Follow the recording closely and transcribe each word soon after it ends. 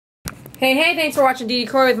Hey, thanks for watching Dee Dee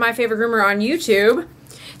Croy with My Favorite Groomer on YouTube.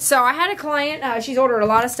 So I had a client, she's ordered a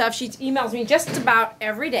lot of stuff. She emails me just about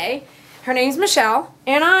every day. Her name's Michelle,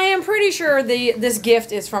 and I am pretty sure this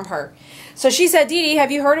gift is from her. So she said, Dee Dee,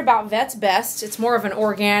 have you heard about Vet's Best? It's more of an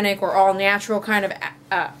organic or all-natural kind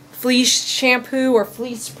of fleece shampoo or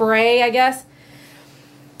fleece spray, I guess.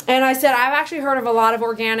 And I said, I've actually heard of a lot of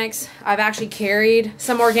organics. I've actually carried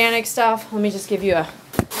some organic stuff. Let me just give you an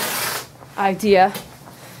idea.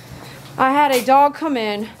 I had a dog come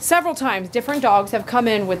in several times. Different dogs have come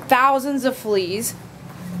in with thousands of fleas.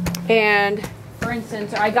 And for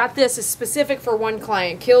instance, I got this is specific for one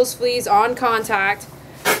client. Kills fleas on contact.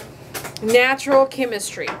 Natural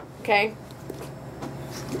chemistry. Okay.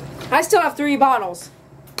 I still have 3 bottles.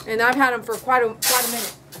 And I've had them for quite a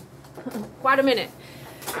minute. Quite a minute.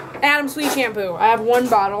 Adam's Flea Shampoo. I have 1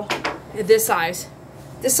 bottle this size.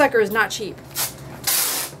 This sucker is not cheap.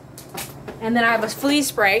 And then I have a flea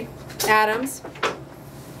spray. Adams.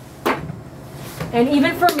 And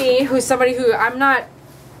even for me, who's somebody who I'm not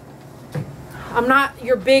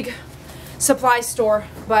your big supply store,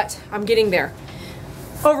 but I'm getting there.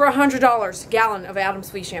 Over $100 a gallon of Adam's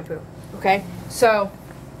Flea Shampoo. Okay? So,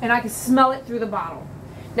 and I can smell it through the bottle.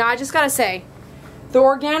 Now I just gotta say, the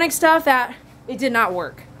organic stuff, it did not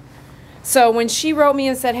work. So when she wrote me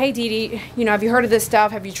and said, hey Dee Dee, you know, have you heard of this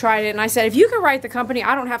stuff? Have you tried it? And I said, if you could write the company,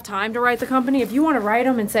 I don't have time to write the company. If you want to write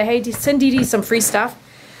them and say, hey, send Dee Dee some free stuff.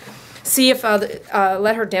 See if,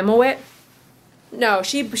 let her demo it. No,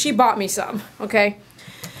 she bought me some, okay?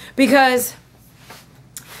 Because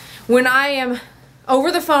when I am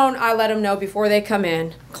over the phone, I let them know before they come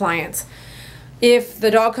in, clients. If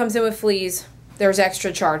the dog comes in with fleas, there's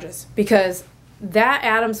extra charges. Because that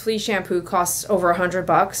Adam's Flea Shampoo costs over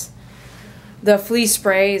 $100. The flea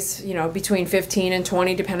spray is, you know, between 15 and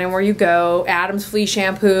 20 depending on where you go. Adam's Flea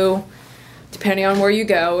Shampoo, depending on where you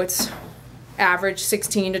go, it's average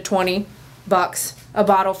 16 to 20 bucks a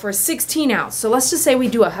bottle for a 16 ounce. So let's just say we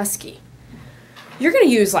do a husky. You're going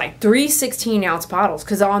to use like 3 16-ounce bottles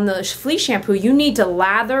because on the flea shampoo you need to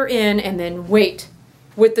lather in and then wait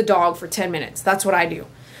with the dog for 10 minutes. That's what I do.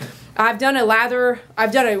 I've done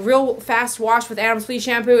a real fast wash with Adam's Flea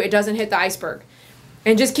Shampoo. It doesn't hit the iceberg.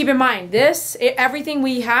 And just keep in mind, everything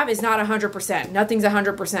we have is not 100%. Nothing's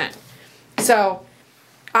 100%. So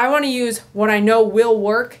I want to use what I know will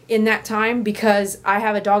work in that time because I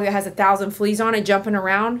have a dog that has 1,000 fleas on it jumping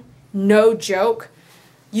around. No joke.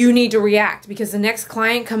 You need to react because the next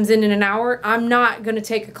client comes in an hour. I'm not going to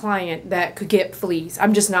take a client that could get fleas.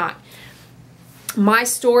 I'm just not. My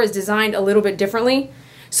store is designed a little bit differently.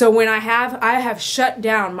 So when I have shut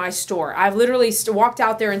down my store. I've literally walked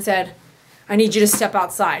out there and said, I need you to step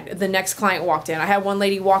outside. The next client walked in. I had one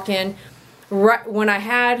lady walk in right when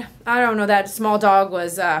I don't know, that small dog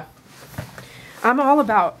was, I'm all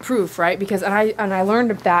about proof, right? Because, and I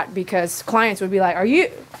learned that because clients would be like, are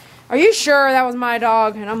you sure that was my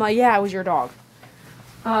dog? And I'm like, yeah, it was your dog.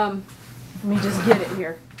 Let me just get it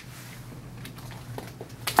here.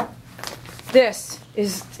 This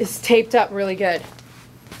is taped up really good.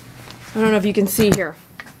 I don't know if you can see here.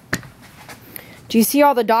 Do you see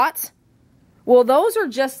all the dots? Well, those are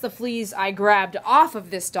just the fleas I grabbed off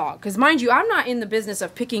of this dog. Because mind you, I'm not in the business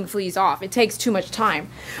of picking fleas off. It takes too much time.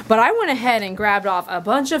 But I went ahead and grabbed off a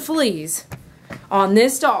bunch of fleas on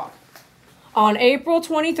this dog. On April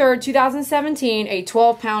 23rd, 2017, a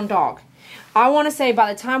 12-pound dog. I want to say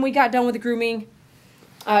by the time we got done with the grooming,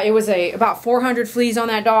 it was about 400 fleas on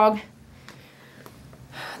that dog.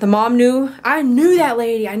 The mom knew. I knew that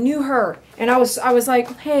lady. I knew her. And I was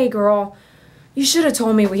like, hey, girl. You should have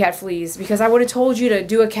told me we had fleas because I would have told you to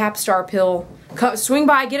do a Capstar pill. Swing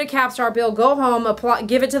by, get a Capstar pill, go home, apply,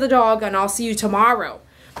 give it to the dog, and I'll see you tomorrow.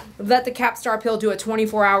 Let the Capstar pill do a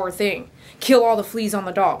 24-hour thing. Kill all the fleas on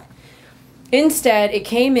the dog. Instead, it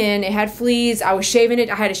came in, it had fleas, I was shaving it,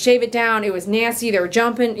 I had to shave it down, it was nasty, they were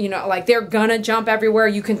jumping, you know, like they're gonna jump everywhere.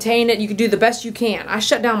 You contain it, you can do the best you can. I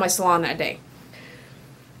shut down my salon that day.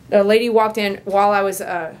 The lady walked in while I was,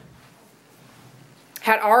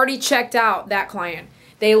 had already checked out that client.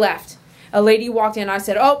 They left. A lady walked in. I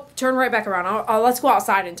said, oh, turn right back around. Let's go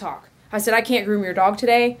outside and talk. I said, I can't groom your dog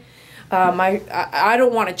today. I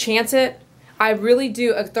don't want to chance it. I really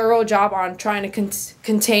do a thorough job on trying to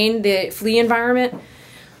contain the flea environment.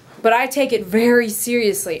 But I take it very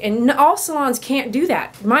seriously. And all salons can't do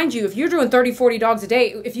that. Mind you, if you're doing 30, 40 dogs a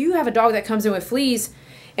day, if you have a dog that comes in with fleas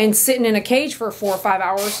and sitting in a cage for 4 or 5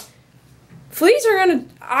 hours,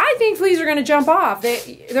 I think fleas are gonna jump off.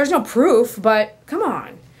 There's no proof, but come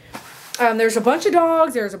on. There's a bunch of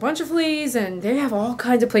dogs, there's a bunch of fleas, and they have all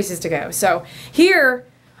kinds of places to go. So here,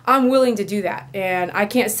 I'm willing to do that, and I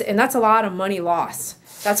can't. And that's a lot of money loss.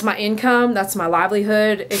 That's my income. That's my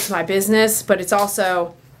livelihood. It's my business, but it's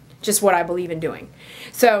also just what I believe in doing.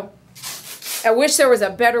 So I wish there was a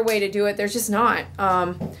better way to do it. There's just not.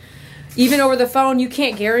 Even over the phone, you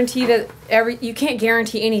can't guarantee you can't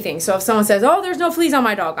guarantee anything. So if someone says, "Oh, there's no fleas on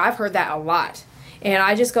my dog," I've heard that a lot, and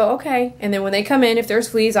I just go, "Okay." And then when they come in, if there's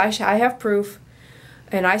fleas, I have proof,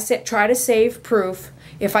 and I try to save proof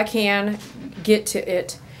if I can get to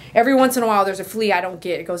it. Every once in a while, there's a flea I don't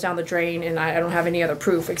get. It goes down the drain, and I don't have any other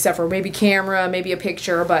proof except for maybe camera, maybe a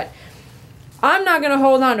picture. But I'm not going to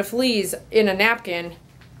hold on to fleas in a napkin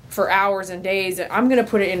for hours and days. I'm going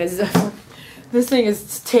to put it in a zipper. This thing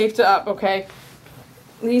is taped up, okay?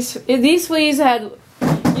 These fleas had...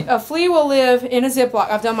 A flea will live in a Ziploc.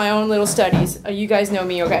 I've done my own little studies. You guys know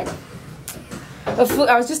me, okay?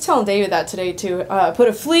 I was just telling David that today too. Put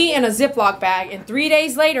a flea in a Ziploc bag, and 3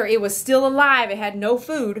 days later it was still alive. It had no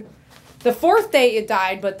food. The 4th day it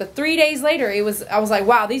died, but the 3 days later I was like,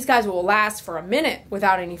 wow, these guys will last for a minute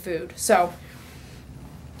without any food. So,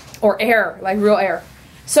 or air, like real air.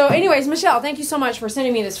 So anyways, Michelle, thank you so much for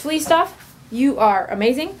sending me this flea stuff. You are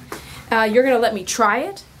amazing. You're going to let me try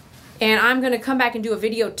it. And I'm going to come back and do a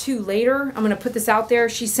video too later. I'm going to put this out there.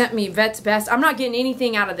 She sent me Vet's Best. I'm not getting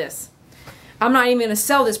anything out of this. I'm not even going to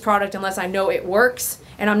sell this product unless I know it works.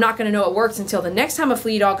 And I'm not going to know it works until the next time a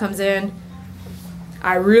flea dog comes in.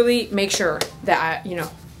 I really make sure that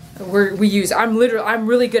I'm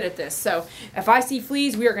really good at this. So if I see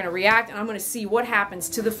fleas, we are going to react, and I'm going to see what happens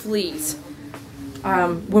to the fleas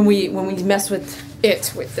when we mess with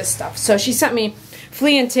this stuff. So she sent me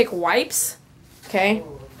flea and tick wipes. Okay.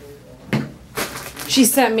 She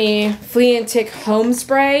sent me flea and tick home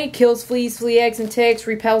spray, kills fleas, flea eggs, and ticks,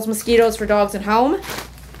 repels mosquitoes for dogs at home.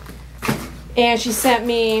 And she sent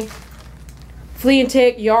me flea and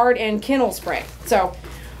tick yard and kennel spray. So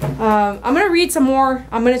I'm going to read some more.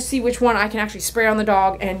 I'm going to see which one I can actually spray on the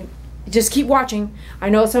dog, and just keep watching. I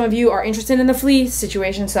know some of you are interested in the flea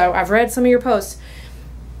situation, so I've read some of your posts.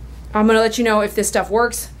 I'm going to let you know if this stuff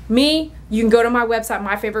works. You can go to my website,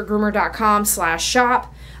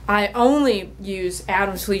 myfavoritegroomer.com/shop. I only use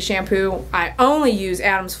Adam's Flea Shampoo. I only use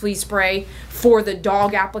Adam's Flea Spray for the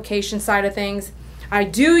dog application side of things. I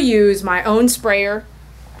do use my own sprayer.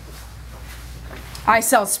 I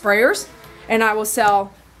sell sprayers, and I will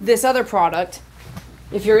sell this other product.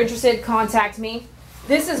 If you're interested, contact me.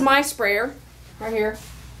 This is my sprayer right here.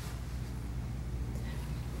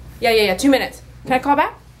 Yeah, 2 minutes. Can I call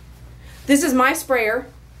back? This is my sprayer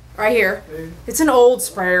right here. It's an old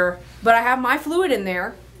sprayer, but I have my fluid in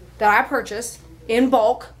there that I purchased in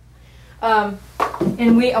bulk. And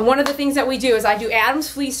one of the things that we do is I do Adam's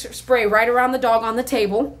Flea Spray right around the dog on the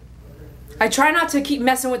table. I try not to keep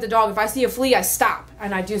messing with the dog. If I see a flea, I stop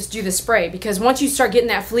and I just do the spray, because once you start getting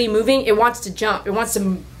that flea moving, it wants to jump. It wants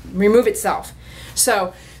to remove itself.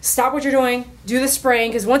 So stop what you're doing, do the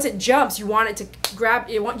spraying, because once it jumps, you want it to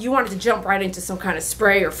you want it to jump right into some kind of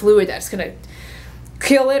spray or fluid that's gonna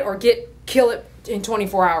kill it or kill it in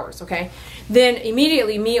 24 hours, okay? Then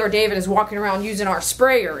immediately me or David is walking around using our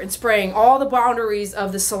sprayer and spraying all the boundaries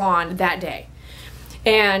of the salon that day.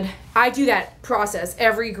 And I do that process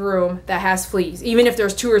every groom that has fleas, even if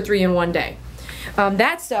there's 2 or 3 in one day.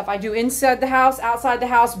 That stuff I do inside the house, outside the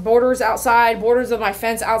house, borders outside, borders of my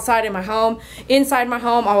fence outside in my home, inside my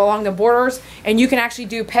home, all along the borders. And you can actually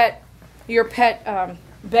do your pet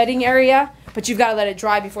bedding area, but you've got to let it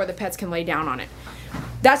dry before the pets can lay down on it.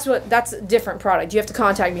 That's a different product. You have to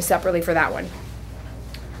contact me separately for that one.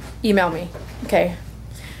 Email me. Okay.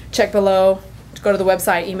 Check below. Go to the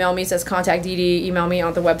website. Email me. It says contact Dee Dee. Email me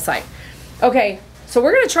on the website. Okay. So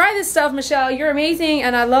we're going to try this stuff, Michelle. You're amazing,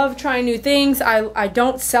 and I love trying new things. I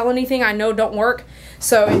don't sell anything I know don't work.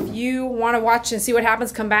 So if you want to watch and see what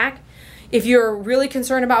happens, come back. If you're really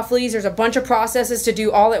concerned about fleas, there's a bunch of processes to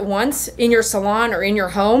do all at once in your salon or in your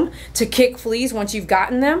home to kick fleas once you've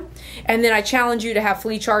gotten them. And then I challenge you to have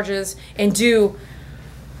flea charges and do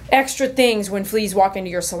extra things when fleas walk into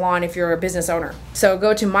your salon if you're a business owner. So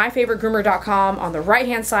go to myfavoritegroomer.com. On the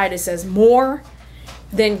right-hand side, it says more.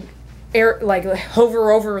 Then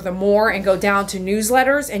hover over the more and go down to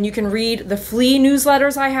newsletters, and you can read the flea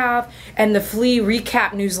newsletters I have and the flea recap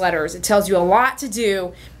newsletters. It tells you a lot to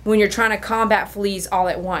do when you're trying to combat fleas all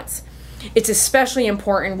at once. It's especially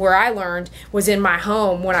important where I learned was in my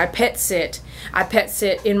home. When I pet sit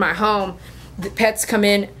in my home. The pets come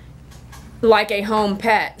in like a home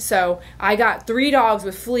pet. So I got 3 dogs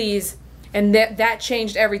with fleas, and that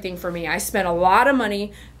changed everything for me. I spent a lot of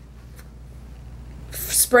money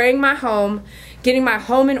spraying my home, getting my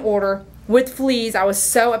home in order with fleas. I was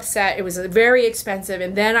so upset. It was very expensive,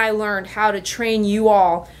 and then I learned how to train you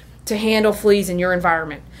all to handle fleas in your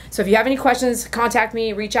environment. So if you have any questions, contact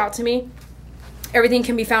me, reach out to me. Everything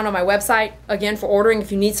can be found on my website, again, for ordering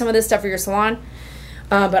if you need some of this stuff for your salon.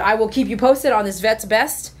 But I will keep you posted on this Vet's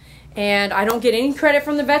Best. And I don't get any credit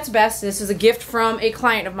from the Vet's Best. This is a gift from a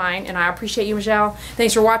client of mine, and I appreciate you, Michelle.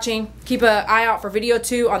 Thanks for watching. Keep an eye out for video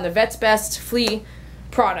 2 on the Vet's Best flea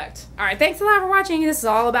product. All right, thanks a lot for watching. This is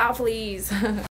all about fleas.